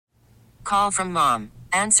Call from mom.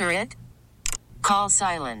 Answer it. Call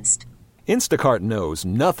silenced. Instacart knows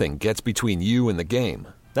nothing gets between you and the game.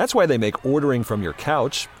 That's why they make ordering from your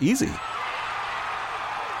couch easy.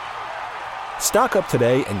 Stock up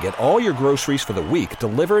today and get all your groceries for the week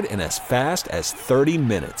delivered in as fast as 30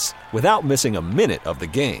 minutes without missing a minute of the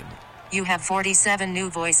game. You have 47 new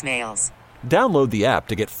voicemails. Download the app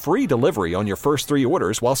to get free delivery on your first 3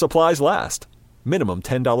 orders while supplies last. Minimum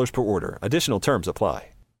 $10 per order. Additional terms apply.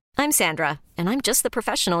 I'm Sandra, and I'm just the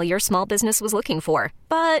professional your small business was looking for.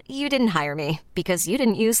 But you didn't hire me because you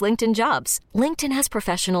didn't use LinkedIn Jobs. LinkedIn has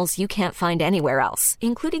professionals you can't find anywhere else,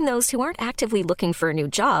 including those who aren't actively looking for a new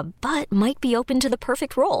job, but might be open to the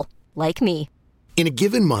perfect role, like me. In a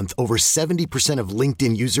given month, over 70% of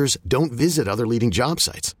LinkedIn users don't visit other leading job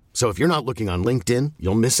sites. So if you're not looking on LinkedIn,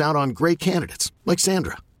 you'll miss out on great candidates like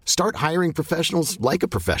Sandra. Start hiring professionals like a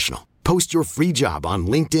professional. Post your free job on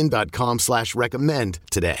linkedin.com/recommend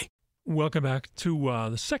today. Welcome back to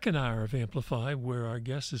the second hour of Amplify, where our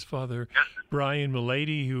guest is Father Brian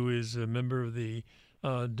Milady, who is a member of the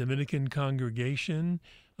Dominican congregation.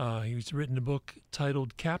 He's written a book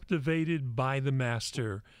titled Captivated by the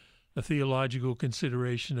Master, a theological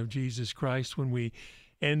consideration of Jesus Christ. When we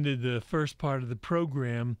ended the first part of the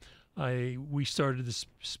program, we started to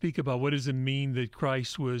speak about what does it mean that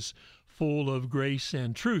Christ was full of grace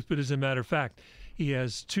and truth. But as a matter of fact, he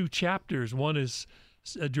has 2 chapters. One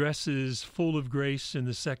addresses full of grace, and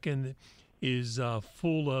the second is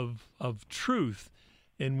full of truth,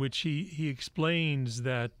 in which he explains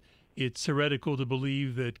that it's heretical to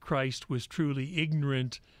believe that Christ was truly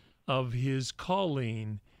ignorant of his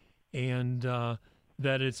calling, and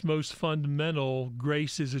that its most fundamental,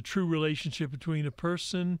 grace is a true relationship between a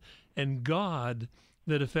person and God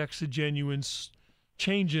that affects a genuine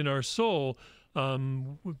change in our soul.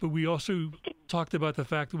 But we also talked about the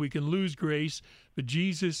fact that we can lose grace, but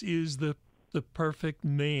Jesus is the perfect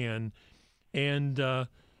man. And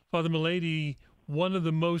Father Milady, one of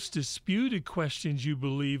the most disputed questions, you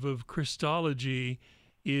believe, of Christology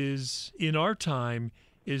is, in our time,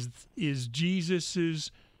 is Jesus's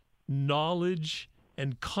knowledge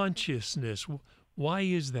and consciousness. Why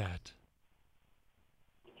is that?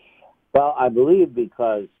 Well, I believe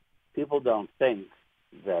because people don't think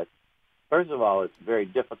that, first of all, it's very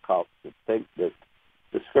difficult to think that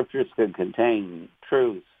the Scriptures can contain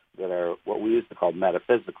truths that are what we used to call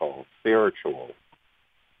metaphysical, spiritual.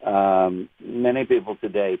 Many people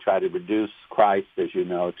today try to reduce Christ, as you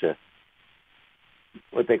know, to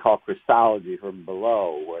what they call Christology from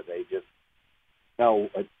below, where they just know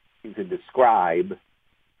what you could describe,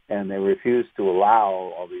 and they refuse to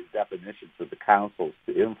allow all these definitions of the councils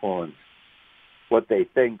to influence what they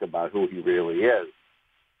think about who he really is.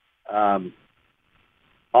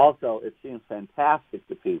 Also, it seems fantastic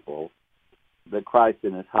to people that Christ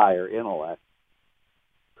in his higher intellect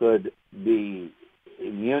could be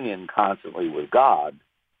in union constantly with God,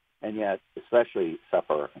 and yet especially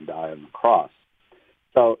suffer and die on the cross.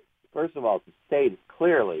 So, first of all, to state it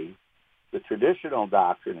clearly, the traditional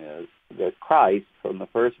doctrine is that Christ, from the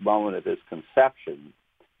first moment of his conception,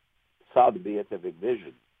 saw the beatific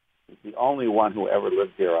vision. He's the only one who ever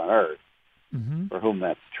lived here on earth, for whom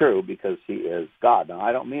that's true, because he is God. Now,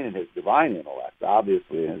 I don't mean in his divine intellect.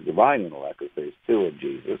 Obviously, in his divine intellect, because there's 2 in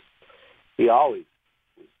Jesus, he always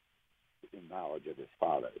was in knowledge of his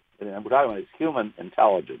Father. And we're talking about his human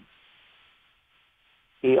intelligence.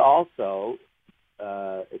 He also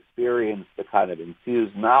experienced the kind of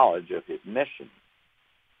infused knowledge of his mission.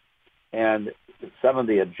 And some of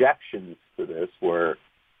the objections to this were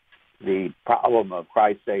the problem of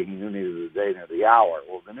Christ saying he knew neither the day nor the hour.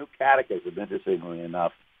 Well, the New Catechism, interestingly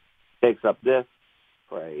enough, takes up this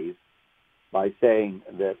phrase by saying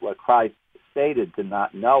that what Christ stated to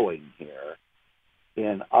not knowing here,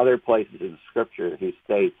 in other places in Scripture, he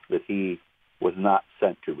states that he was not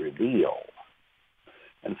sent to reveal.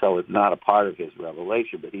 And so it's not a part of his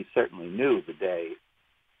revelation, but he certainly knew the day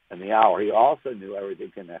and the hour. He also knew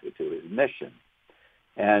everything connected to his mission.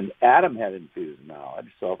 And Adam had infused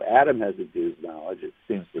knowledge. So if Adam has infused knowledge, it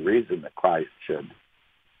seems the reason that Christ should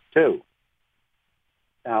too.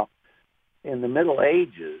 Now, in the Middle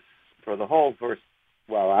Ages, for the whole first,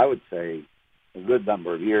 I would say a good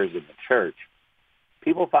number of years in the church,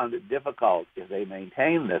 people found it difficult, if they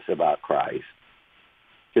maintained this about Christ,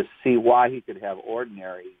 to see why he could have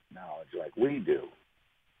ordinary knowledge like we do,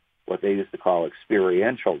 what they used to call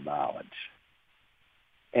experiential knowledge.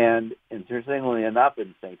 And interestingly enough,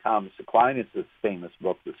 in St. Thomas Aquinas' famous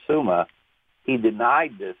book, the Summa, he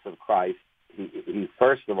denied this of Christ. He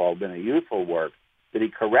first of all, been a youthful work, that he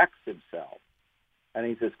corrects himself. And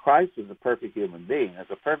he says Christ is a perfect human being. As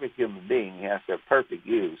a perfect human being, he has to have perfect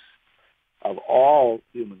use of all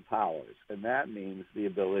human powers, and that means the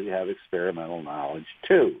ability to have experimental knowledge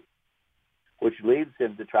too, which leads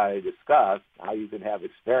him to try to discuss how you can have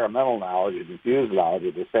experimental knowledge and infused knowledge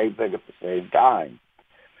of the same thing at the same time.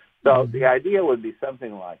 So the idea would be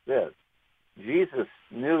something like this. Jesus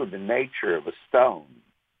knew the nature of a stone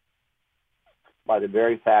by the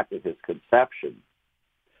very fact of his conception.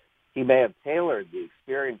 He may have tailored the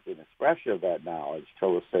experience and expression of that knowledge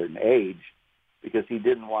till a certain age because he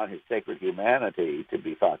didn't want his sacred humanity to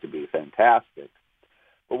be thought to be fantastic.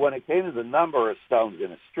 But when it came to the number of stones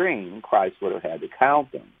in a stream, Christ would have had to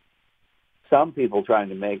count them. Some people trying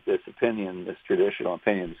to make this opinion, this traditional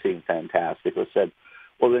opinion, seem fantastic, have said,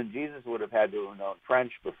 well, then Jesus would have had to have known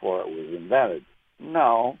French before it was invented.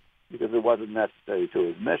 No, because it wasn't necessary to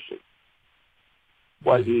his mission.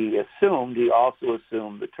 What he assumed, he also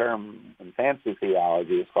assumed the term in fancy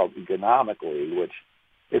theology is called economically, which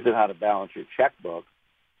isn't how to balance your checkbook,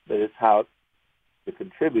 but it's how to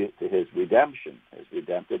contribute to his redemption, his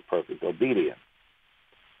redemptive perfect obedience.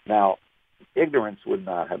 Now, ignorance would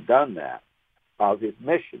not have done that of his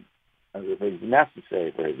mission, of the things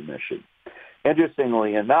necessary for his mission.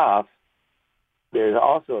 Interestingly enough, there's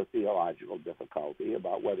also a theological difficulty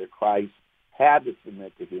about whether Christ had to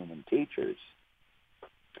submit to human teachers.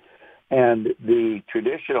 And the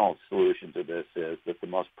traditional solution to this is that the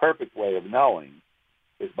most perfect way of knowing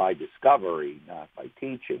is by discovery, not by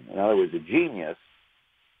teaching. In other words, a genius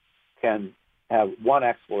can have one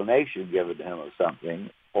explanation given to him of something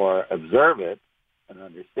or observe it and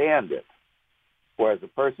understand it. Whereas a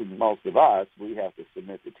person, most of us, we have to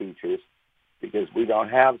submit to teachers because we don't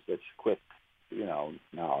have such quick,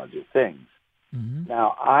 knowledge of things. Mm-hmm.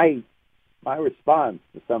 Now, my response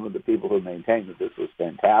to some of the people who maintain that this was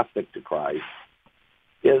fantastic to Christ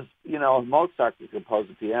is, Mozart could compose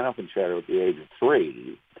a piano concerto at the age of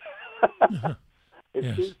 3.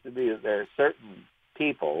 It seems to me that there are certain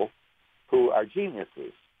people who are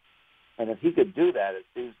geniuses. And if he could do that, it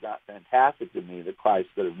seems not fantastic to me that Christ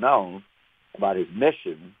could have known about his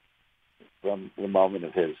mission from the moment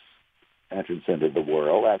of his entrance into the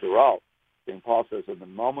world. After all, St. Paul says, in the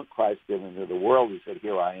moment Christ came into the world, he said,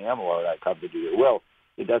 here I am, Lord, I come to do your will.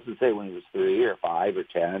 He doesn't say when he was 3 or 5 or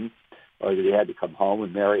 10, or that he had to come home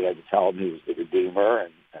and Mary had to tell him he was the Redeemer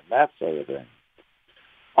and that sort of thing.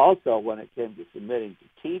 Also, when it came to submitting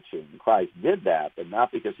to teaching, Christ did that, but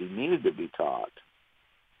not because he needed to be taught.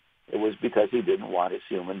 It was because he didn't want his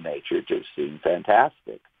human nature to seem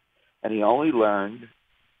fantastic. And he only learned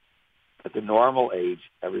at the normal age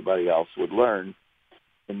everybody else would learn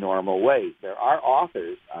in normal ways. There are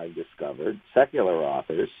authors, I've discovered, secular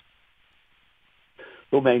authors,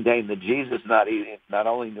 who maintain that Jesus not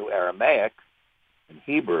only knew Aramaic and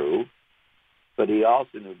Hebrew, but he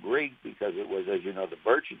also knew Greek because it was, as you know, the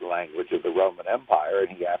merchant language of the Roman Empire,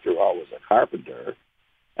 and he, after all, was a carpenter.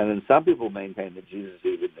 And then some people maintain that Jesus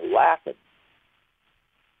even knew Latin.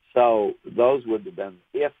 So those would have been,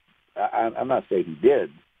 I'm not saying he did,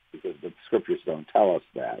 because the scriptures don't tell us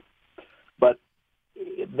that, but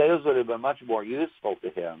those would have been much more useful to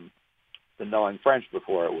him than knowing French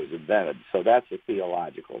before it was invented. So that's a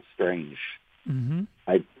theological strange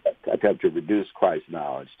attempt to reduce Christ's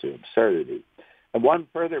knowledge to absurdity. And one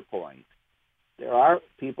further point, there are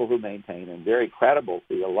people who maintain, and very credible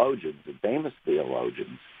theologians and famous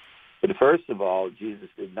theologians, that first of all, Jesus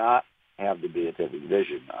did not have the beatific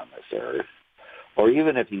vision on this earth, or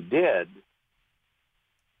even if he did,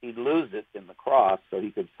 he'd lose it in the cross so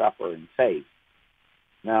he could suffer in faith.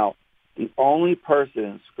 Now, the only person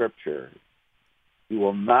in Scripture you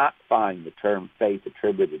will not find the term faith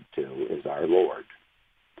attributed to is our Lord.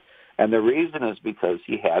 And the reason is because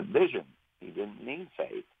he had vision. He didn't need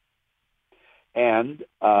faith. And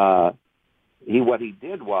what he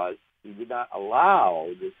did was he did not allow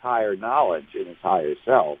this higher knowledge in his higher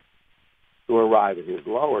self to arrive at his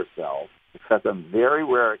lower self, except on very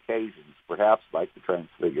rare occasions, perhaps like the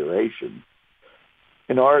Transfiguration,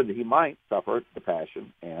 in order that he might suffer the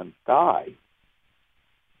passion and die.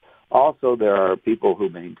 Also, there are people who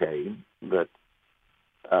maintain that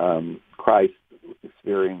Christ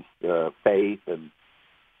experienced faith and,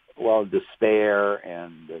 despair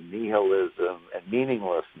and nihilism and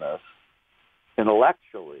meaninglessness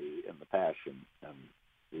intellectually in the passion,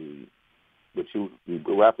 and which you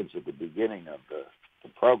referenced at the beginning of the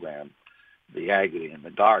program, the agony in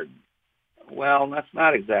the garden. Well, that's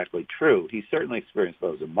not exactly true. He certainly experienced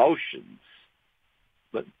those emotions,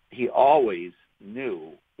 but he always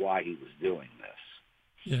knew why he was doing this.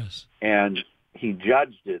 Yes. And he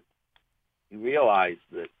judged it. He realized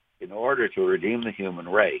that in order to redeem the human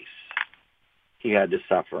race, he had to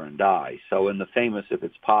suffer and die. So in the famous, if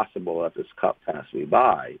it's possible, let this cup pass me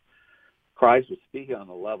by, Christ was speaking on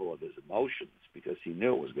the level of his emotions because he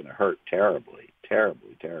knew it was going to hurt terribly,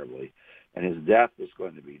 terribly, terribly. And his death was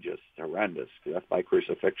going to be just horrendous. Death by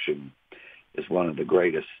crucifixion is one of the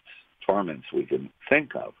greatest torments we can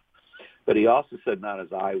think of. But he also said, not as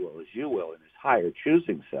I will, as you will, in his higher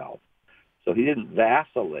choosing self. So he didn't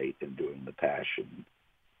vacillate in doing the passion,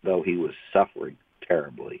 though he was suffering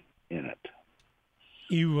terribly in it.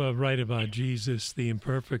 You write about Jesus, the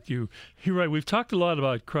imperfect. You're right. We've talked a lot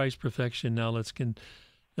about Christ's perfection. Now let's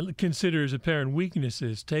consider his apparent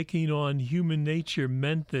weaknesses. Taking on human nature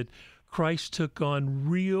meant that Christ took on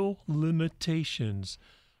real limitations.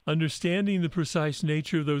 Understanding the precise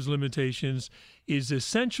nature of those limitations is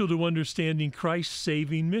essential to understanding Christ's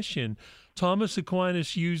saving mission. Thomas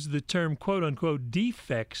Aquinas used the term, quote-unquote,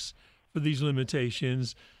 defects for these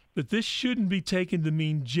limitations, but this shouldn't be taken to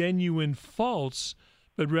mean genuine faults,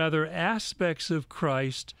 but rather aspects of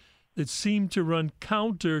Christ that seem to run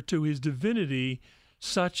counter to his divinity,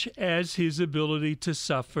 such as his ability to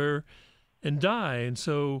suffer and die. And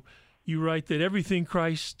so you write that everything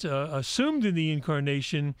Christ assumed in the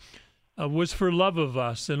incarnation was for love of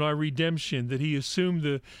us and our redemption, that he assumed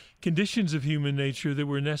the conditions of human nature that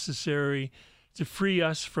were necessary to free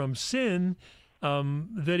us from sin,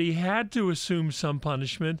 that he had to assume some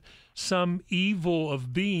punishment, some evil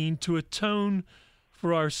of being to atone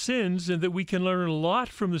for our sins, and that we can learn a lot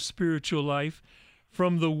from the spiritual life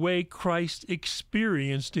from the way Christ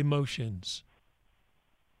experienced emotions.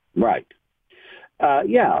 Right.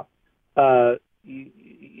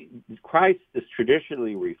 Christ is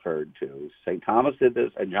traditionally referred to, St. Thomas did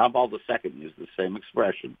this, and John Paul II used the same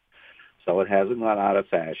expression, so it hasn't gone out of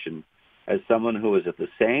fashion, as someone who is at the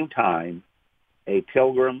same time a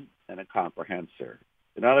pilgrim and a comprehensor.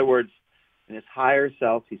 In other words, in his higher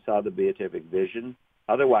self, he saw the beatific vision.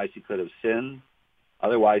 Otherwise, he could have sinned.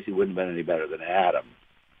 Otherwise, he wouldn't have been any better than Adam.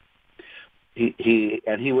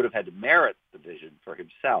 He would have had to merit the vision for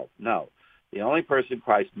himself. No. The only person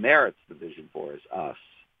Christ merits the vision for is us,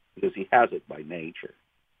 because he has it by nature.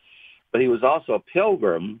 But he was also a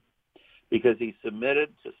pilgrim because he submitted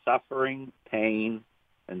to suffering, pain,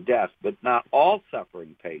 and death, but not all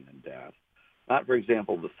suffering, pain, and death. Not, for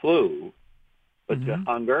example, the flu, but to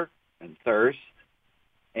hunger and thirst.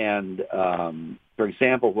 And, for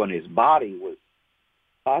example, when his body was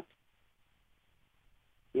cut,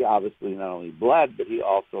 he obviously not only bled, but he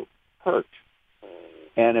also hurt.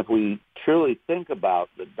 And if we truly think about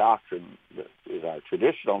the doctrine that is our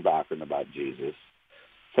traditional doctrine about Jesus,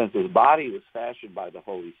 since his body was fashioned by the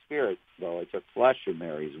Holy Spirit, though it took flesh in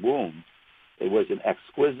Mary's womb, it was an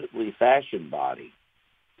exquisitely fashioned body.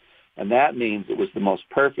 And that means it was the most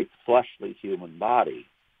perfect fleshly human body.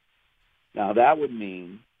 Now, that would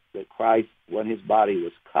mean that Christ, when his body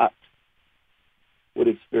was cut, would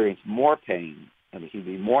experience more pain and he'd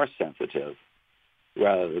be more sensitive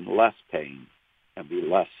rather than less pain and be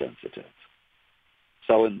less sensitive.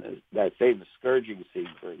 So in that famous scourging scene,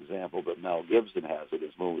 for example, that Mel Gibson has in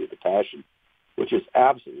his movie The Passion, which is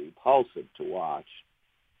absolutely repulsive to watch,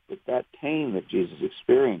 but that pain that Jesus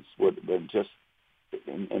experienced would have been just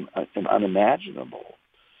unimaginable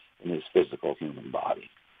in his physical human body.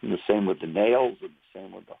 And the same with the nails and the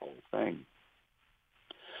same with the whole thing.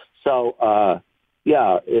 So,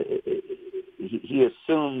 he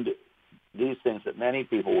assumed these things that many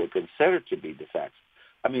people would consider to be defects.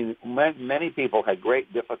 I mean, many people had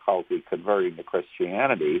great difficulty converting to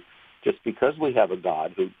Christianity just because we have a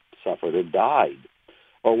God who suffered and died.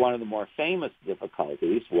 Or one of the more famous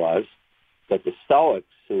difficulties was that the Stoics,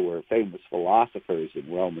 who were famous philosophers in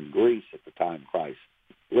Roman Greece at the time Christ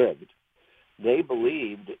lived, they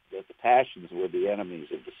believed that the passions were the enemies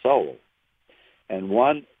of the soul. And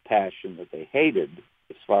one passion that they hated,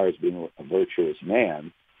 as far as being a virtuous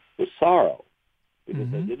man, was sorrow,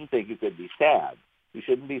 because they didn't think you could be sad. You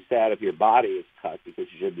shouldn't be sad if your body is cut, because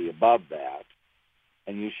you should be above that.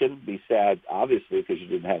 And you shouldn't be sad, obviously, because you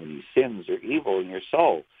didn't have any sins or evil in your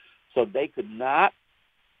soul. So they could not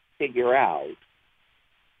figure out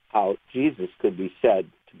how Jesus could be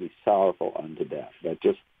said to be sorrowful unto death. That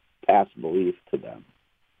just passed belief to them.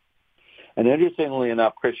 And interestingly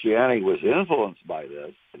enough, Christianity was influenced by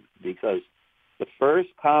this, because the first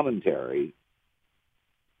commentary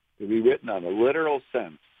to be written on a literal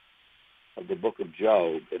sense of the book of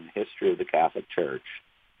Job in the history of the Catholic Church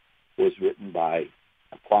was written by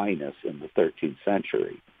Aquinas in the 13th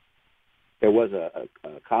century. There was a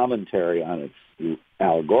commentary on its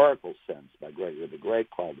allegorical sense by Gregory the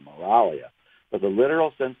Great called the Moralia. But the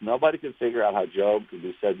literal sense, nobody could figure out how Job could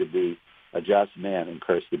be said to be a just man and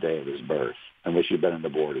curse the day of his birth, and wish he'd been an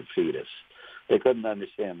aborted fetus. They couldn't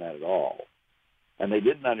understand that at all. And they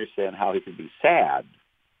didn't understand how he could be sad,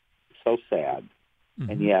 so sad,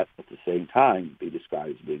 Mm-hmm. and yet at the same time be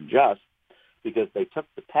described as being just, because they took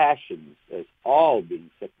the passions as all being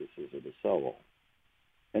sicknesses of the soul.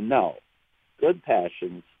 And no, good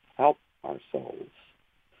passions help our souls.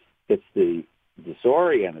 It's the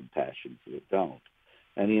disoriented passions that don't.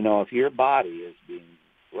 And, if your body is being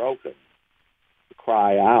broken, to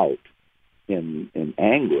cry out in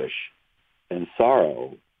anguish and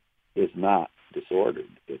sorrow is not disordered.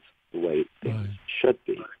 It's the way things should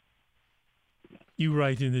be. You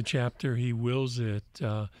write in the chapter, he wills it.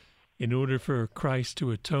 In order for Christ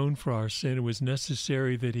to atone for our sin, it was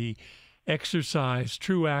necessary that he exercise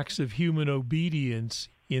true acts of human obedience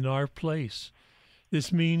in our place.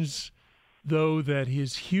 This means, though, that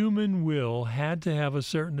his human will had to have a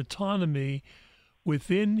certain autonomy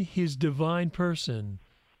within his divine person.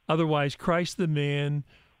 Otherwise, Christ the man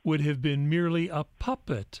would have been merely a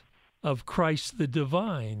puppet of Christ the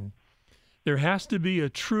divine. There has to be a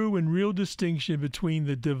true and real distinction between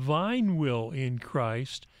the divine will in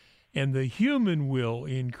Christ and the human will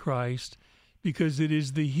in Christ, because it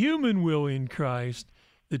is the human will in Christ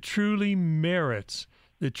that truly merits,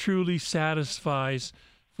 that truly satisfies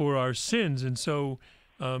for our sins. And so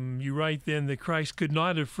you write then that Christ could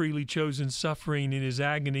not have freely chosen suffering in his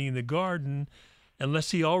agony in the garden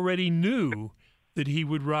unless he already knew that he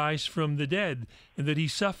would rise from the dead, and that he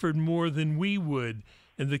suffered more than we would,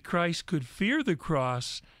 and that Christ could fear the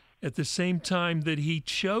cross at the same time that he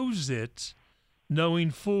chose it,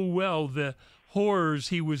 knowing full well the horrors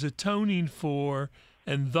he was atoning for,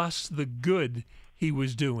 and thus the good he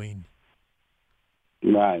was doing.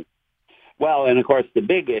 Right. Well, and of course, the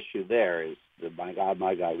big issue there is, my God,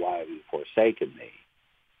 why have you forsaken me?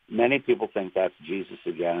 Many people think that's Jesus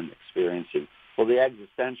again experiencing, well, the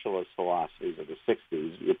existentialist philosophies of the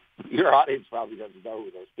 60s. Your audience probably doesn't know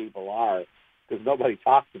who those people are, because nobody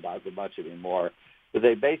talks about them much anymore. But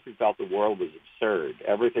they basically felt the world was absurd.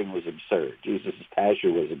 Everything was absurd. Jesus'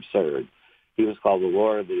 passion was absurd. He was called the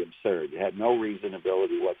Lord of the absurd. It had no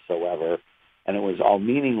reasonability whatsoever, and it was all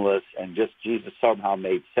meaningless, and just Jesus somehow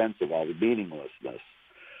made sense of all the meaninglessness.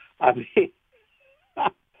 I mean,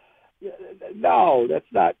 no, that's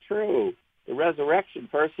not true. The resurrection,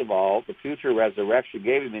 first of all, the future resurrection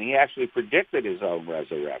gave him, and he actually predicted his own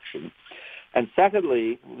resurrection. And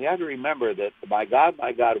secondly, we have to remember that my God,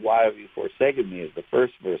 why have you forsaken me is the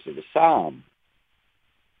first verse of the Psalm.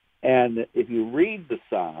 And if you read the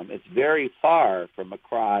Psalm, it's very far from a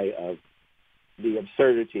cry of the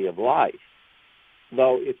absurdity of life.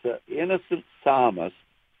 Though it's an innocent psalmist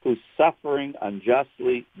who's suffering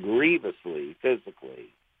unjustly, grievously, physically,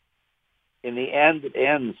 in the end it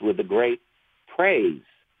ends with a great praise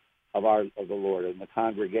of the Lord in the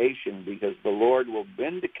congregation, because the Lord will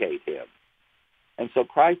vindicate him. And so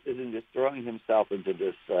Christ isn't just throwing himself into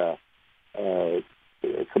this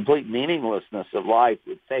complete meaninglessness of life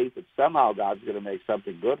with faith that somehow God's going to make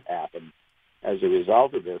something good happen as a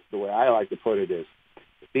result of this. The way I like to put it is,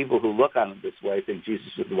 people who look on it this way think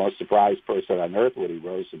Jesus was the most surprised person on earth when he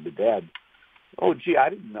rose from the dead. Oh, gee, I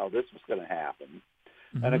didn't know this was going to happen.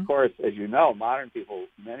 Mm-hmm. And, of course, as you know, modern people,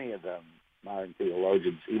 many of them, modern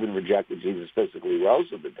theologians, even rejected Jesus physically rose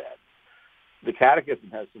from the dead. The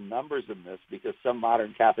Catechism has some numbers in this, because some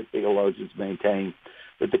modern Catholic theologians maintain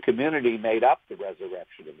that the community made up the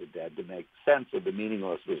resurrection of the dead to make sense of the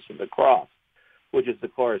meaninglessness of the cross, which is,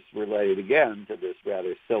 of course, related again to this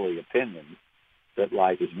rather silly opinion that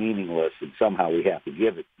life is meaningless and somehow we have to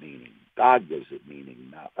give it meaning. God gives it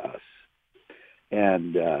meaning, not us.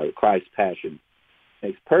 And Christ's passion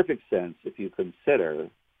makes perfect sense if you consider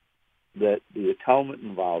that the atonement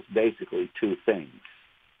involves basically two things.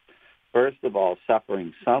 First of all,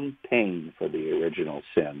 suffering some pain for the original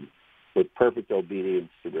sin with perfect obedience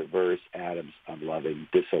to reverse Adam's unloving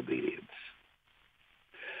disobedience.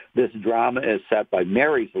 This drama is set by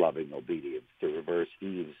Mary's loving obedience to reverse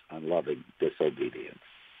Eve's unloving disobedience.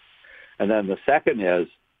 And then the second is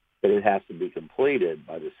that it has to be completed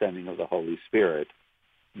by the sending of the Holy Spirit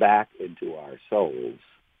back into our souls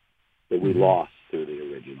that we lost through the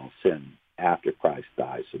original sin after Christ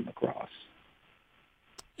dies on the cross.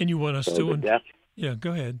 And you want us to... Death, yeah,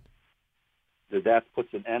 go ahead. The death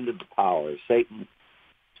puts an end to the power of Satan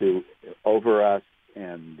over us,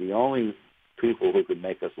 and the only people who can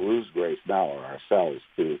make us lose grace now are ourselves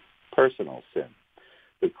through personal sin.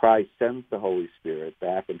 But Christ sends the Holy Spirit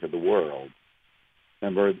back into the world.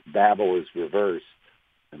 Remember, Babel is reversed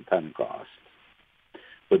in Pentecost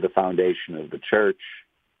with the foundation of the church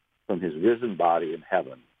from his risen body in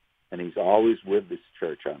heaven. And he's always with this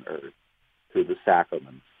church on earth through the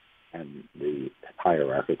sacraments and the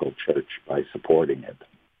hierarchical church by supporting it.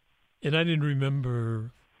 And I didn't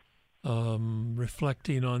remember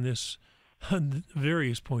reflecting on this, on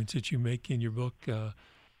various points that you make in your book,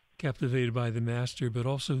 Captivated by the Master, but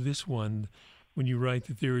also this one, when you write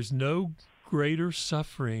that there is no greater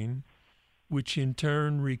suffering, which in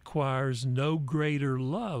turn requires no greater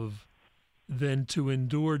love than to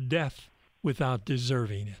endure death without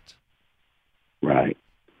deserving it. Right.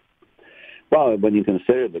 Well, when you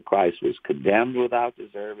consider that Christ was condemned without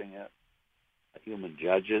deserving it, human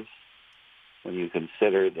judges, when you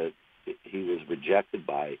consider that he was rejected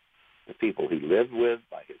by the people he lived with,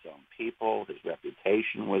 by his own people, his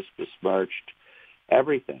reputation was besmirched,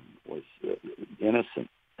 everything was innocent.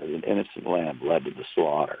 An innocent lamb led to the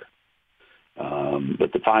slaughter.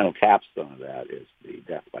 But the final capstone of that is the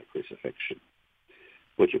death by crucifixion,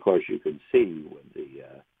 which, of course, you can see with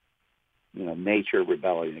the nature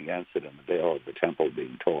rebelling against it and the veil of the temple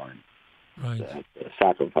being torn. Right. The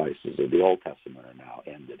sacrifices of the Old Testament are now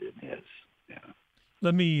ended in his. Yeah.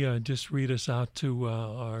 Let me just read us out to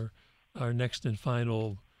our next and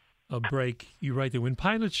final break. You write that when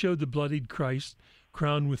Pilate showed the bloodied Christ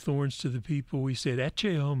crowned with thorns to the people, he said,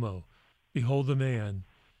 "Ecce homo, behold the man."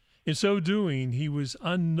 In so doing, he was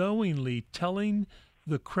unknowingly telling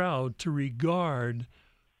the crowd to regard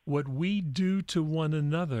what we do to one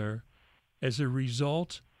another as a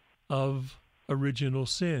result of original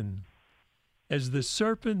sin. As the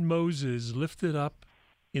serpent Moses lifted up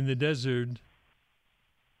in the desert,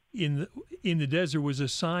 in the desert was a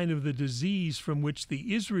sign of the disease from which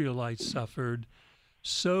the Israelites suffered,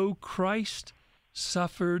 so Christ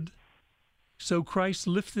suffered. So Christ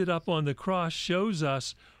lifted up on the cross shows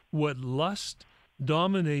us what lust,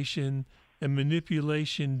 domination, and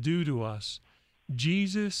manipulation do to us.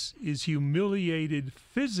 Jesus is humiliated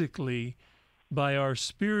physically by our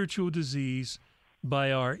spiritual disease,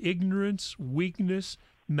 by our ignorance, weakness,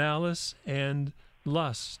 malice, and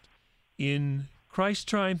lust. In Christ's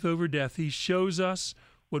triumph over death, he shows us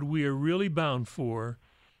what we are really bound for,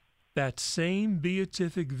 that same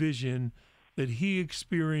beatific vision that he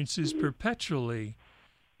experiences perpetually.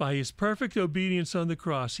 By his perfect obedience on the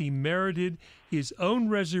cross, he merited his own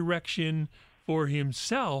resurrection for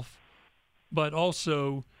himself, but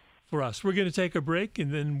also for us. We're going to take a break,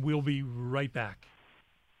 and then we'll be right back.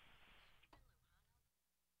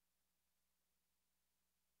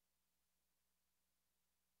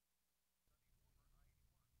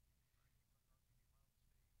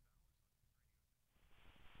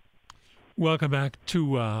 Welcome back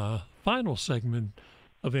to final segment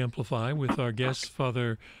of Amplify with our guest,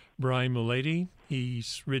 Father Brian Mulady.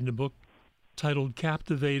 He's written a book titled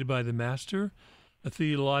Captivated by the Master, a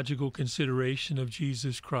theological consideration of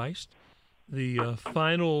Jesus Christ. The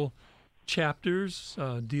final chapters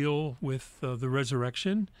deal with the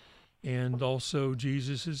resurrection, and also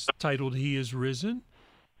Jesus is titled He is Risen,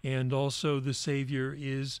 and also the Savior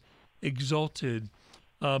is exalted.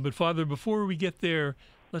 But Father, before we get there,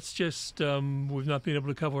 let's just, we've not been able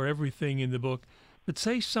to cover everything in the book, but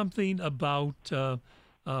say something about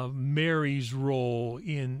Mary's role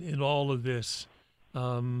in all of this.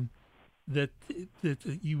 That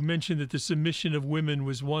you mentioned that the submission of women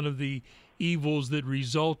was one of the evils that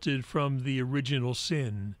resulted from the original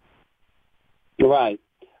sin. You're right.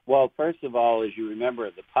 Well, first of all, as you remember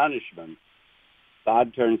the punishment,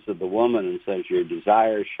 God turns to the woman and says, "Your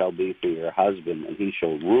desire shall be for your husband, and he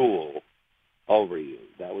shall rule over you."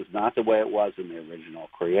 That was not the way it was in the original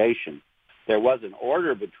creation. There was an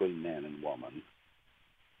order between man and woman,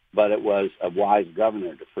 but it was a wise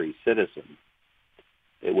governor to free citizen.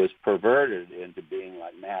 It was perverted into being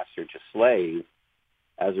like master to slave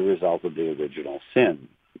as a result of the original sin.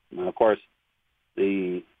 Now, of course,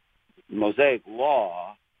 the Mosaic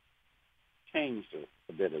law changed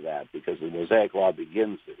a bit of that, because the Mosaic law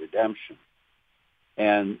begins the redemption.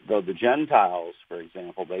 And though the Gentiles, for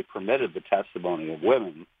example, they permitted the testimony of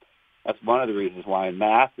women, that's one of the reasons why in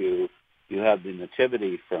Matthew you have the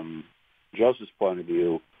nativity from Joseph's point of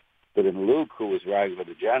view, but in Luke, who was writing for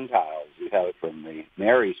the Gentiles, you have it from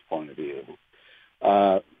Mary's point of view.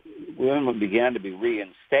 Women began to be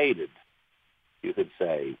reinstated, you could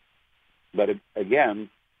say. But again,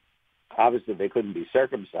 obviously they couldn't be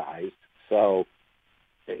circumcised, so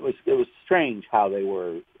it was strange how they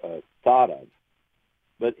were thought of.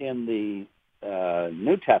 But in the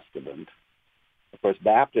New Testament, of course,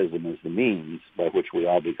 baptism is the means by which we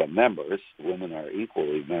all become members. Women are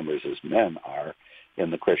equally members as men are in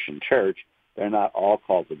the Christian church. They're not all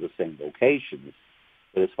called to the same vocations.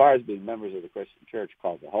 But as far as being members of the Christian church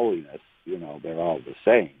called to holiness, they're all the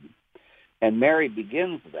same. And Mary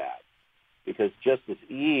begins that, because just as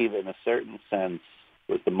Eve, in a certain sense,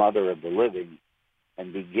 was the mother of the living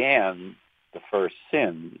and began the first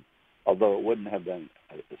sin, although it wouldn't have been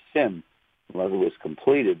sin, unless it was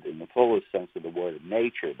completed in the fullest sense of the word of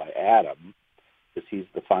nature by Adam, because he's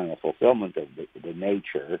the final fulfillment of the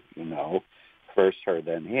nature, first her,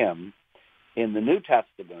 then him. In the New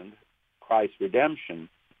Testament, Christ's redemption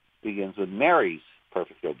begins with Mary's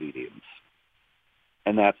perfect obedience.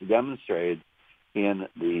 And that's demonstrated in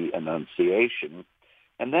the Annunciation.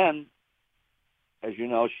 And then, as you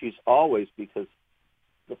know, she's always, because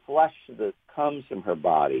the flesh that comes from her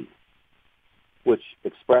body, which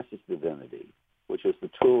expresses divinity, which is the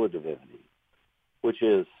tool of divinity, which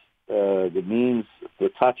is the means, the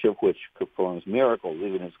touch of which performs miracles,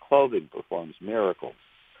 even his clothing performs miracles,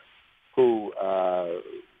 who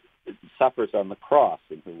suffers on the cross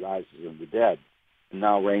and who rises from the dead, and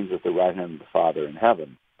now reigns at the right hand of the Father in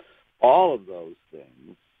heaven. All of those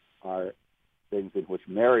things are things in which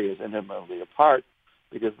Mary is intimately a part,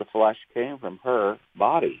 because the flesh came from her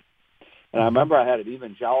body. And I remember I had an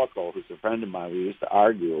evangelical who's a friend of mine. We used to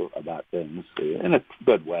argue about things in a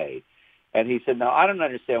good way. And he said, "Now, I don't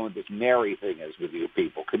understand what this Mary thing is with you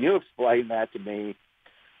people. Can you explain that to me?"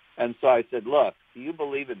 And so I said, "Look, do you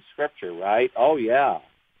believe in Scripture, right?" "Oh, yeah."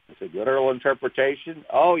 I said, "Literal interpretation?"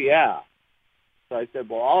 "Oh, yeah." So I said,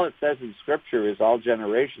 "Well, all it says in Scripture is all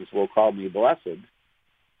generations will call me blessed,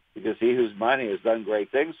 because he whose mighty has done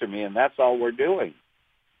great things for me, and that's all we're doing."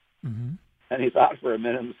 Mm-hmm. And he thought for a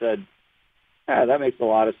minute and said, "Yeah, that makes a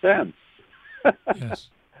lot of sense." Yes.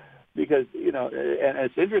 Because, and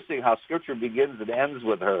it's interesting how Scripture begins and ends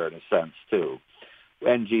with her, in a sense, too,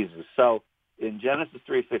 and Jesus. So in Genesis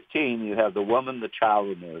 3:15, you have the woman, the child,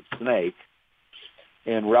 and the snake.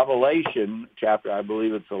 In Revelation, chapter, I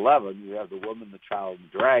believe it's 11, you have the woman, the child, and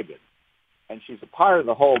the dragon. And she's a part of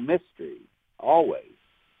the whole mystery, always.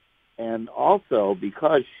 And also,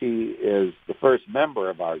 because she is the first member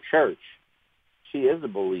of our church, she is a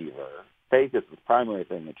believer. Faith is the primary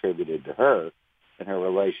thing attributed to her in her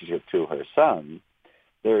relationship to her Son.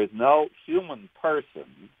 There is no human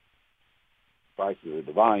person, Christ is a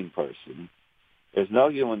divine person, there's no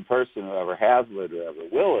human person who ever has lived or ever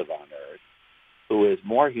will live on earth who is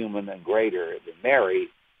more human and greater than Mary,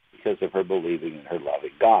 because of her believing in her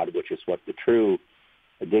loving God, which is what the true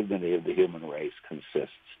dignity of the human race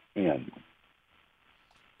consists in.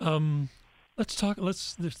 Let's talk.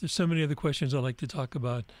 There's so many other questions I'd like to talk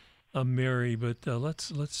about Mary, but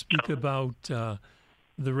let's speak about the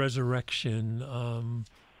resurrection.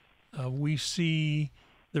 We see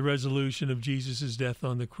the resolution of Jesus' death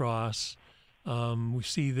on the cross. We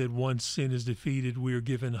see that once sin is defeated, we are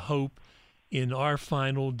given hope in our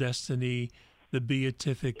final destiny, the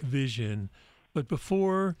beatific vision. But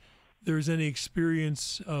before there's any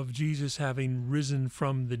experience of Jesus having risen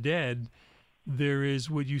from the dead, there is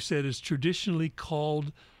what you said is traditionally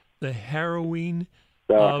called the harrowing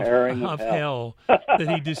of hell, that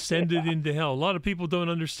he descended into hell. A lot of people don't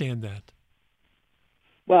understand that.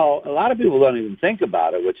 Well, a lot of people don't even think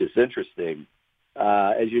about it, which is interesting.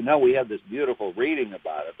 As you know, we have this beautiful reading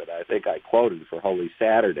about it that I think I quoted for Holy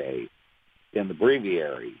Saturday in the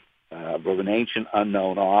breviary of an ancient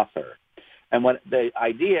unknown author. And what the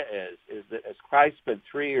idea is that as Christ spent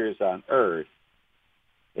 3 years on earth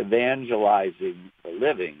evangelizing the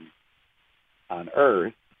living on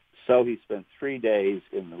earth, so he spent 3 days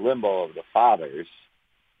in the limbo of the fathers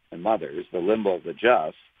and mothers, the limbo of the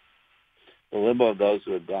just, the limbo of those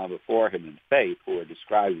who had gone before him in faith, who are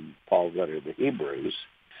described in Paul's letter to the Hebrews,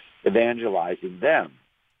 evangelizing them.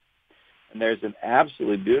 And there's an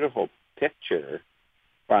absolutely beautiful picture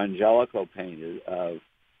Fra Angelico painted of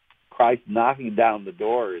Christ knocking down the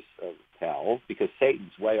doors of hell, because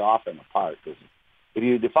Satan's way off and apart. Because if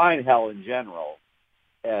you define hell in general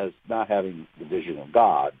as not having the vision of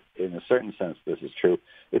God, in a certain sense this is true.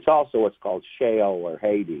 It's also what's called Sheol or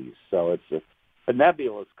Hades. So it's a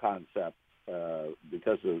nebulous concept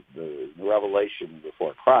because of the revelation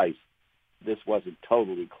before Christ. This wasn't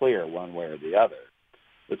totally clear one way or the other.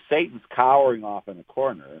 But Satan's cowering off in a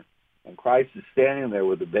corner, and Christ is standing there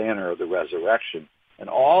with the banner of the resurrection. And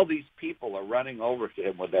all these people are running over to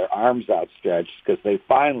him with their arms outstretched because they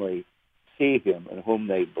finally see him in whom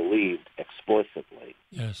they believed explicitly.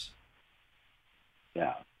 Yes.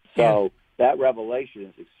 Yeah. So that revelation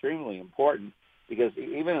is extremely important, because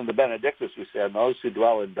even in the Benedictus we said, those who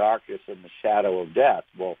dwell in darkness and the shadow of death.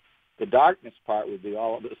 Well, the darkness part would be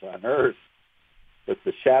all of us on earth, but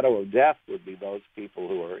the shadow of death would be those people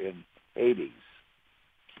who are in Hades.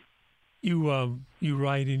 You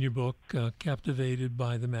write in your book, Captivated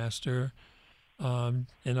by the Master, and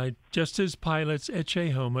just as Pilate's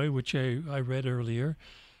Ecce Homo, which I read earlier,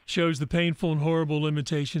 shows the painful and horrible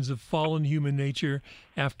limitations of fallen human nature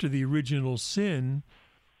after the original sin,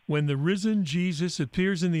 when the risen Jesus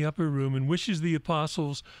appears in the upper room and wishes the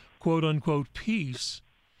apostles, quote unquote, peace,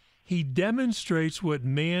 he demonstrates what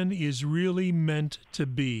man is really meant to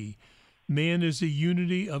be. Man is a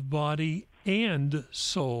unity of body and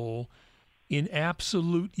soul in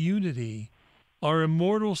absolute unity. Our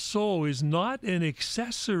immortal soul is not an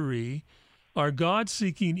accessory, our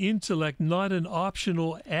God-seeking intellect not an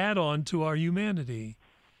optional add-on to our humanity.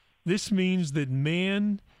 This means that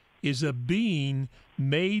man is a being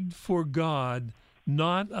made for God,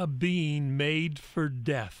 not a being made for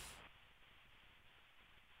death.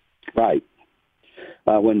 Right.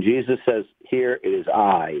 When Jesus says, here it is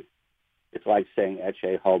I, it's like saying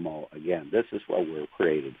ecce homo again. This is what we're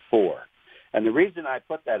created for. And the reason I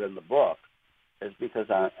put that in the book is because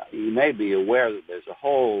you may be aware that there's a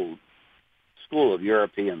whole school of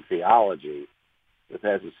European theology that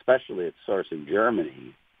has especially its source in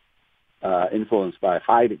Germany, influenced by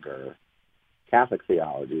Heidegger, Catholic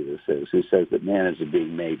theology, this is, who says that man is a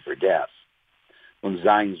being made for death, und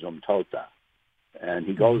sein zum Tode. And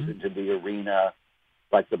he goes into the arena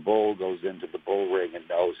like the bull goes into the bull ring and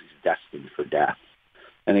knows he's destined for death.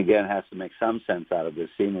 And again, has to make some sense out of this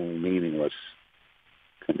seemingly meaningless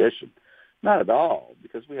condition. Not at all,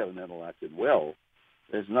 because we have an intellect and will.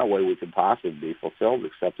 There's no way we could possibly be fulfilled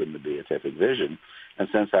except in the beatific vision. And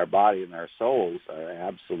since our body and our souls are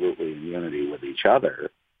absolutely in unity with each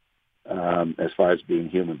other, as far as being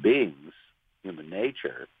human beings, human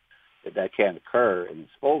nature, that can't occur in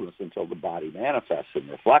its fullness until the body manifests and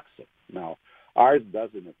reflects it. Now, ours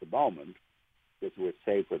doesn't at the moment, because we're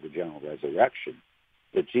saved for the general resurrection,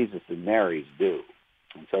 but Jesus and Mary's do.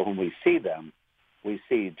 And so when we see them, we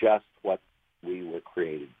see just what we were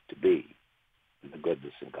created to be, in the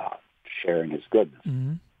goodness of God, sharing his goodness.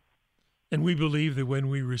 Mm-hmm. And we believe that when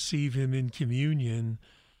we receive him in communion,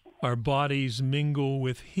 our bodies mingle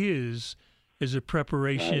with his as a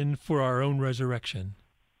preparation for our own resurrection.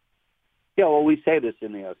 Yeah, well, we say this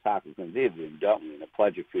in the Osaka Convivium, don't we? And a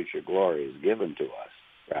pledge of future glory is given to us,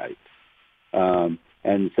 right?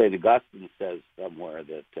 And St. Augustine says somewhere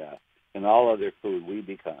that in all other food,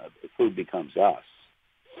 food becomes us,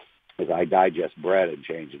 because I digest bread and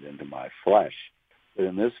change it into my flesh. But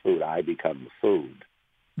in this food, I become the food.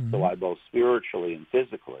 Mm-hmm. So I both spiritually and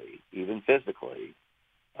physically, even physically,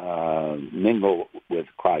 mingle with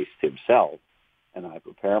Christ himself, and I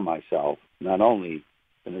prepare myself not only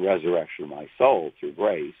in the resurrection of my soul through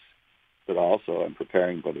grace, but also I'm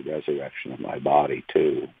preparing for the resurrection of my body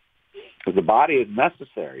too. Because the body is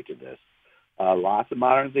necessary to this. Lots of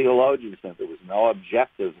modern theologians think there was no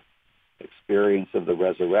objective experience of the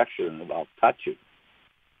resurrection about touching.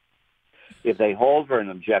 If they hold for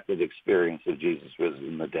an objective experience of Jesus risen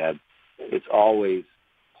from the dead, it's always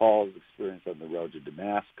Paul's experience on the road to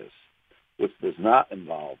Damascus, which does not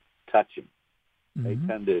involve touching. Mm-hmm. They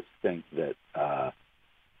tend to think that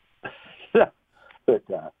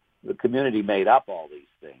the community made up all these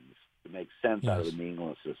things to make sense out of the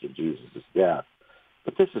meaninglessness of Jesus' death.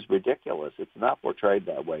 But this is ridiculous. It's not portrayed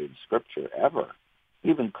that way in Scripture ever.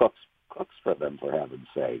 Even cooks for them, for heaven's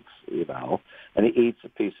sakes, you know. And he eats a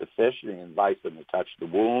piece of fish, and he invites them to touch the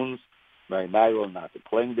wounds. Mary Magdalene not to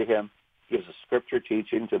cling to him. Gives a Scripture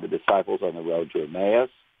teaching to the disciples on the road to Emmaus.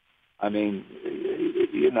 I mean,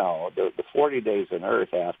 you know, the 40 days on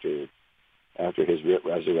earth after his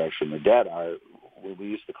resurrection from the dead are what we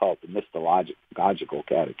used to call it the mythological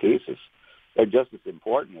catechesis. They're just as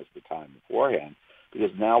important as the time beforehand,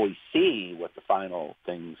 because now we see what the final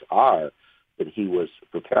things are that he was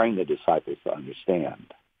preparing the disciples to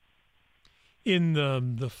understand. In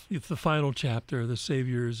the final chapter, the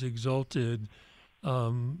Savior is exalted,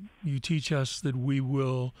 you teach us that we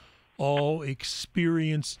will all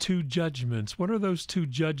experience two judgments. What are those two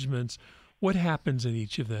judgments? What happens in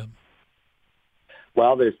each of them?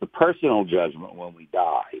 Well, there's the personal judgment when we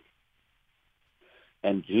die.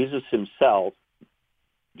 And Jesus himself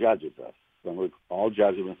judges us. All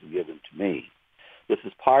judgments are given to me. This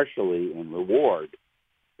is partially in reward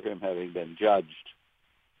for him having been judged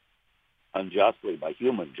unjustly by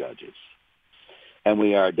human judges. And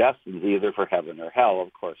we are destined either for heaven or hell,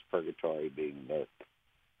 of course, purgatory being the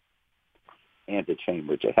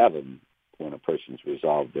antechamber to heaven when a person's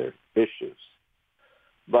resolved their issues.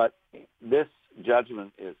 But this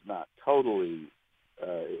judgment is not totally,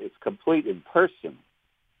 it's complete in person,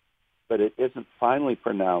 but it isn't finally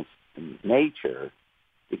pronounced in nature,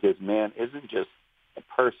 because man isn't just a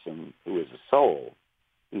person who is a soul.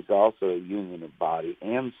 He's also a union of body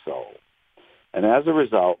and soul. And as a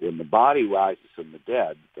result, when the body rises from the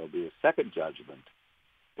dead, there'll be a second judgment,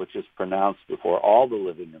 which is pronounced before all the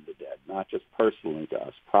living and the dead, not just personally to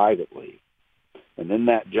us privately. And in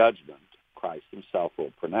that judgment, Christ himself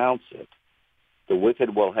will pronounce it. The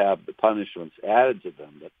wicked will have the punishments added to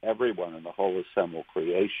them, that everyone in the whole assembled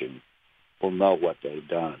creation will know what they've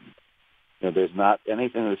done. There's not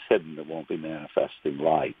anything that's hidden that won't be manifesting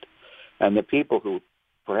light. And the people who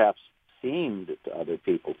perhaps seemed to other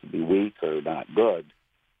people to be weak or not good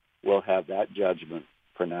will have that judgment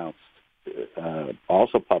pronounced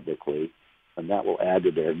also publicly, and that will add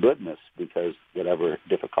to their goodness, because whatever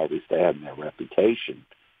difficulties they had in their reputation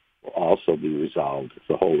will also be resolved as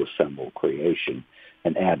the whole assembled creation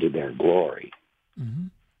and add to their glory. Mm-hmm.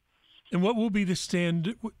 And what will be the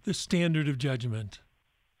standard of judgment?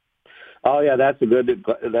 Oh yeah, that's a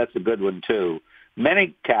good one too.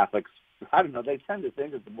 Many Catholics, I don't know, they tend to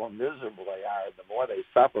think that the more miserable they are, the more they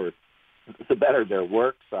suffer, the better their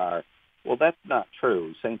works are. Well, that's not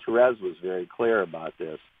true. St. Therese was very clear about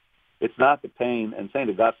this. It's not the pain, and St.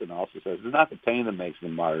 Augustine also says, it's not the pain that makes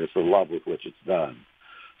them martyrs, it's the love with which it's done.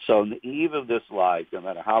 So on the eve of this life, no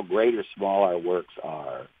matter how great or small our works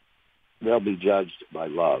are, they'll be judged by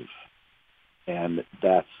love. And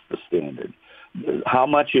that's the standard. How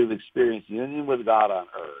much you've experienced union with God on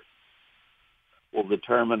earth will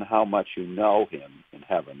determine how much you know him in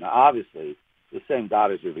heaven. Now, obviously, the same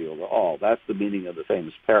God is revealed to all. That's the meaning of the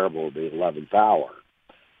famous parable of the 11th hour,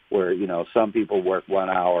 where, some people work 1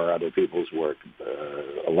 hour, other people's work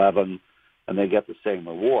 11, and they get the same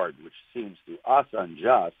reward, which seems to us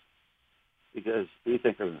unjust, because we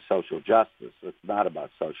think of social justice. It's not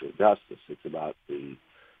about social justice. It's about the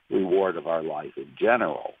reward of our life in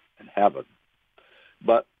general in heaven.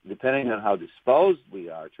 But depending on how disposed we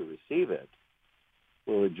are to receive it,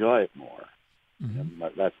 we'll enjoy it more. Mm-hmm.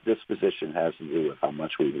 And that disposition has to do with how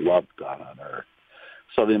much we love God on earth.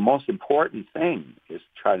 So the most important thing is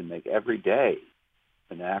to try to make every day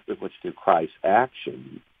an act of which, through Christ's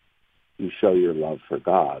action, you show your love for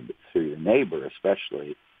God, through your neighbor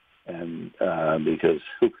especially. And because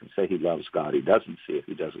who can say he loves God he doesn't see if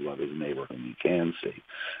he doesn't love his neighbor whom he can see?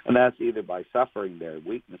 And that's either by suffering their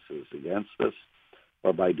weaknesses against us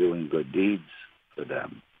or by doing good deeds for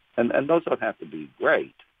them. And those don't have to be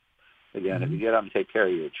great. Again, if you get up and take care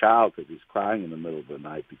of your child because he's crying in the middle of the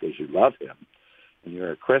night because you love him and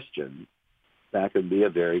you're a Christian, that can be a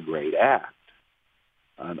very great act.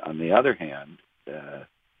 On the other hand,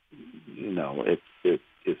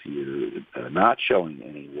 if you're not showing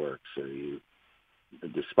any works, or you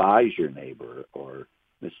despise your neighbor or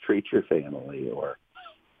mistreat your family or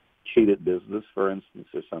cheat at business, for instance,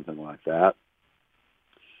 or something like that,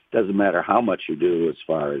 doesn't matter how much you do as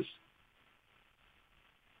far as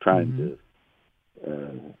trying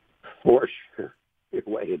to force your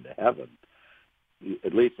way into heaven.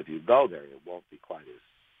 At least if you go there, it won't be quite as,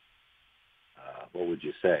 what would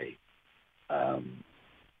you say,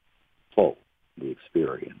 full, the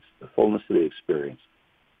experience. The fullness of the experience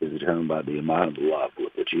is determined by the amount of love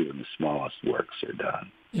with which even the smallest works are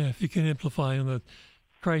done. Yeah, if you can amplify on that,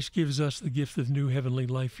 Christ gives us the gift of new heavenly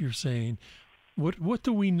life, you're saying. What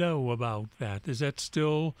do we know about that? Is that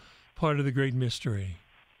still part of the great mystery?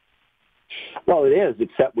 Well, it is,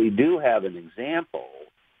 except we do have an example,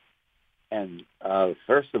 and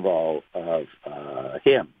first of all, of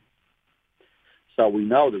him. So we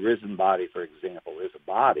know the risen body, for example, is a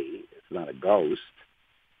body. It's not a ghost.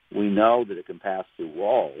 We know that it can pass through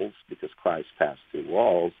walls because Christ passed through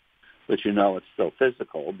walls, but it's still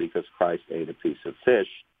physical because Christ ate a piece of fish.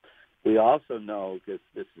 We also know, because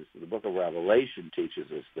the book of Revelation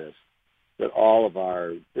teaches us this, that all of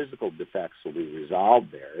our physical defects will be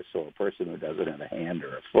resolved there. So a person who doesn't have a hand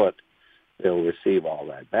or a foot, they'll receive all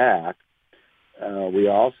that back. We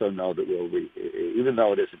also know that even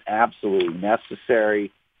though it isn't absolutely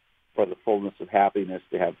necessary for the fullness of happiness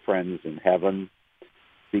to have friends in heaven,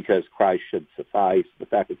 because Christ should suffice, the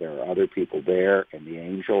fact that there are other people there and the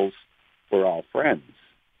angels, we're all friends,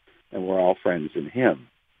 and we're all friends in him,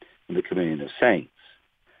 in the communion of saints.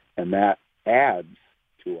 And that adds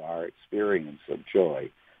to our experience of joy.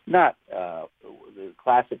 Not, the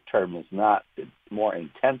classic term is not more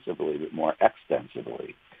intensively, but more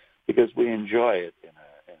extensively, because we enjoy it in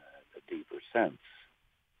a deeper sense,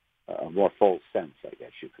 a more full sense, I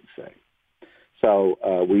guess you could say. So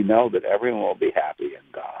we know that everyone will be happy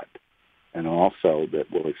in God, and also that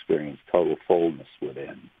we'll experience total fullness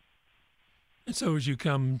within. And so as you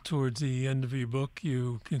come towards the end of your book,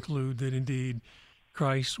 you conclude that indeed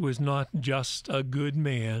Christ was not just a good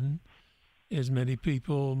man, as many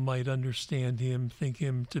people might understand him, think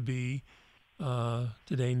him to be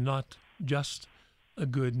today, not just a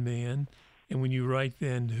good man. And when you write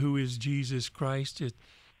then, who is Jesus Christ,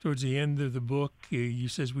 towards the end of the book, you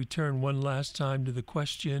says we turn one last time to the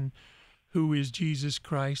question, who is Jesus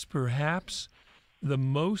Christ? Perhaps the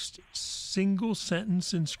most single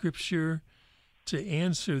sentence in Scripture to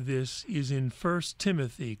answer this is in 1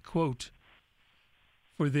 Timothy, quote,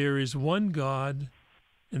 "For there is one God,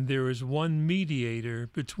 and there is one mediator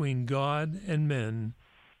between God and men,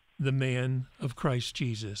 the man of Christ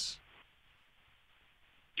Jesus."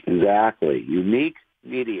 Exactly. Unique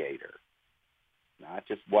mediator. Not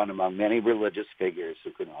just one among many religious figures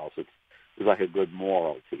who can also be like a good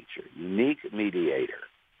moral teacher. Unique mediator.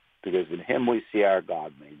 Because in him we see our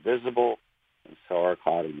God made visible, and so are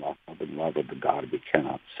caught in love with the God we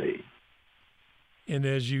cannot see. And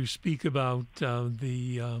as you speak about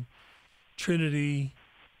the Trinity,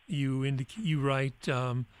 you write,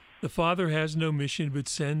 the Father has no mission but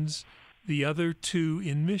sends the other two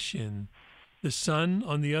in mission. The Son,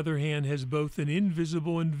 on the other hand, has both an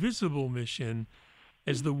invisible and visible mission.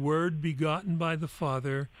 As the Word begotten by the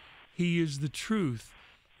Father, he is the truth.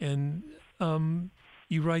 And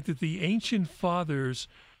you write that the ancient fathers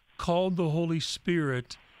called the Holy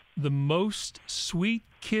Spirit the most sweet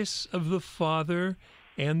kiss of the Father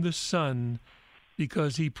and the Son,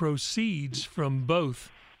 because he proceeds from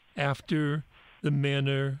both after the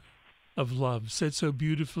manner of love. Said so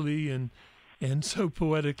beautifully and so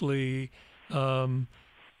poetically,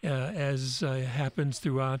 as happens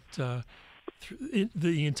throughout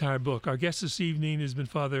the entire book. Our guest this evening has been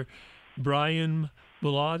Father Brian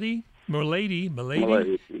Mulady,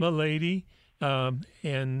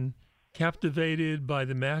 and captivated by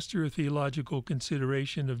the master of theological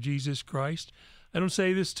consideration of Jesus Christ. I don't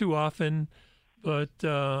say this too often,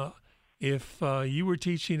 but if you were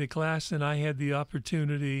teaching a class and I had the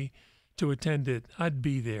opportunity to attend it, I'd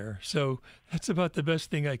be there. So that's about the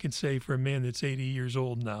best thing I can say for a man that's 80 years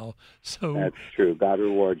old now. So that's true. God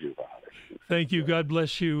reward you, Father. Thank you. God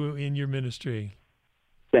bless you in your ministry.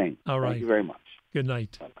 Thanks. All right. Thank you very much. Good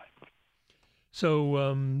night. Bye-bye.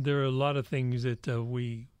 So there are a lot of things that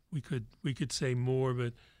we could say more,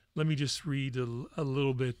 but let me just read a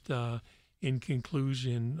little bit in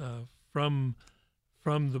conclusion from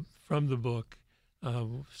the book.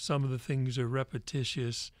 Some of the things are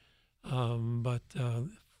repetitious, but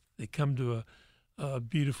they come to a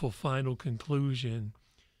beautiful final conclusion.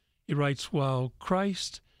 He writes, while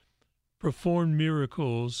Christ performed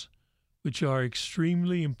miracles which are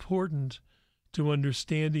extremely important to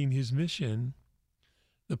understanding his mission,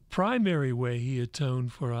 the primary way he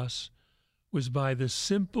atoned for us was by the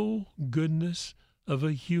simple goodness of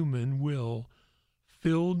a human will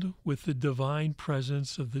filled with the divine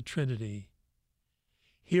presence of the Trinity.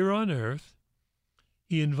 Here on earth,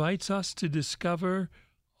 he invites us to discover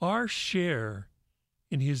our share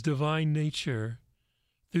in his divine nature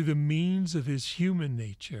through the means of his human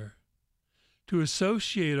nature, to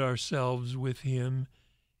associate ourselves with him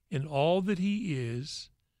in all that he is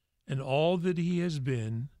and all that he has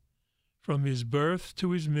been, from his birth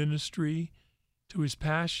to his ministry, to his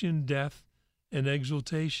passion, death, and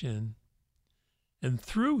exaltation, and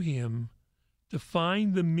through him to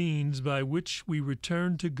find the means by which we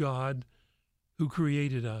return to God who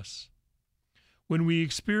created us. When we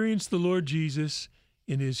experience the Lord Jesus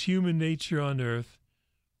in his human nature on earth,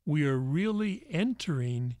 we are really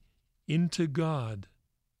entering into God.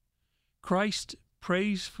 Christ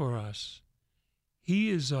prays for us. He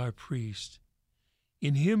is our priest.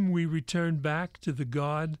 In him we return back to the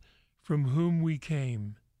God from whom we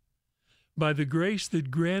came. By the grace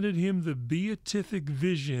that granted him the beatific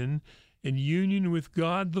vision and union with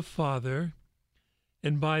God the Father,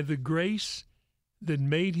 and by the grace that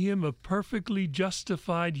made him a perfectly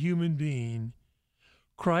justified human being,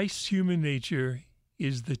 Christ's human nature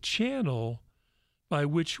is the channel by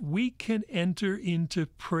which we can enter into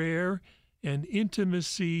prayer and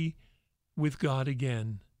intimacy with God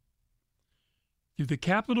again. Through the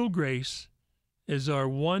capital grace, as our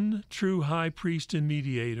one true high priest and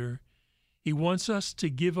mediator, he wants us to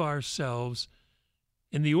give ourselves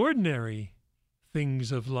in the ordinary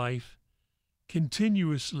things of life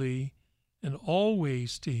continuously and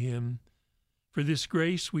always to him. For this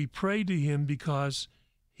grace we pray to him because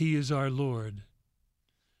he is our Lord.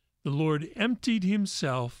 The Lord emptied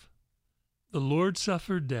himself. The Lord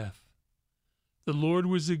suffered death. The Lord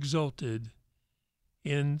was exalted.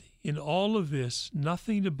 And in all of this,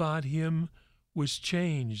 nothing about him was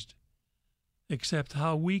changed, except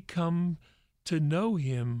how we come to know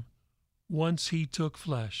him once he took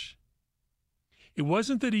flesh. It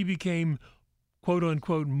wasn't that he became, quote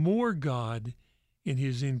unquote, more God in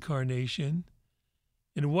his incarnation.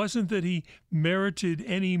 And it wasn't that he merited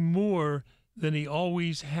any more than he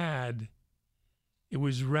always had. It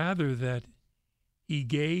was rather that he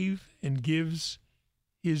gave and gives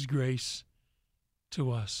his grace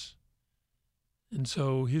to us. And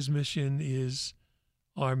so his mission is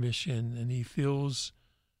our mission, and he fills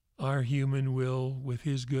our human will with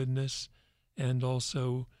his goodness and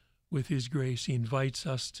also with his grace. He invites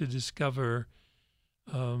us to discover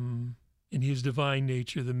in his divine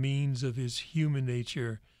nature the means of his human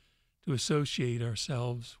nature to associate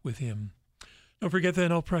ourselves with him. Don't forget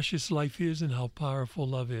then how precious life is and how powerful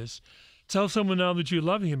love is. Tell someone now that you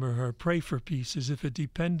love him or her. Pray for peace as if it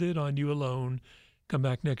depended on you alone. Come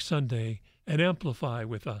back next Sunday and amplify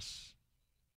with us.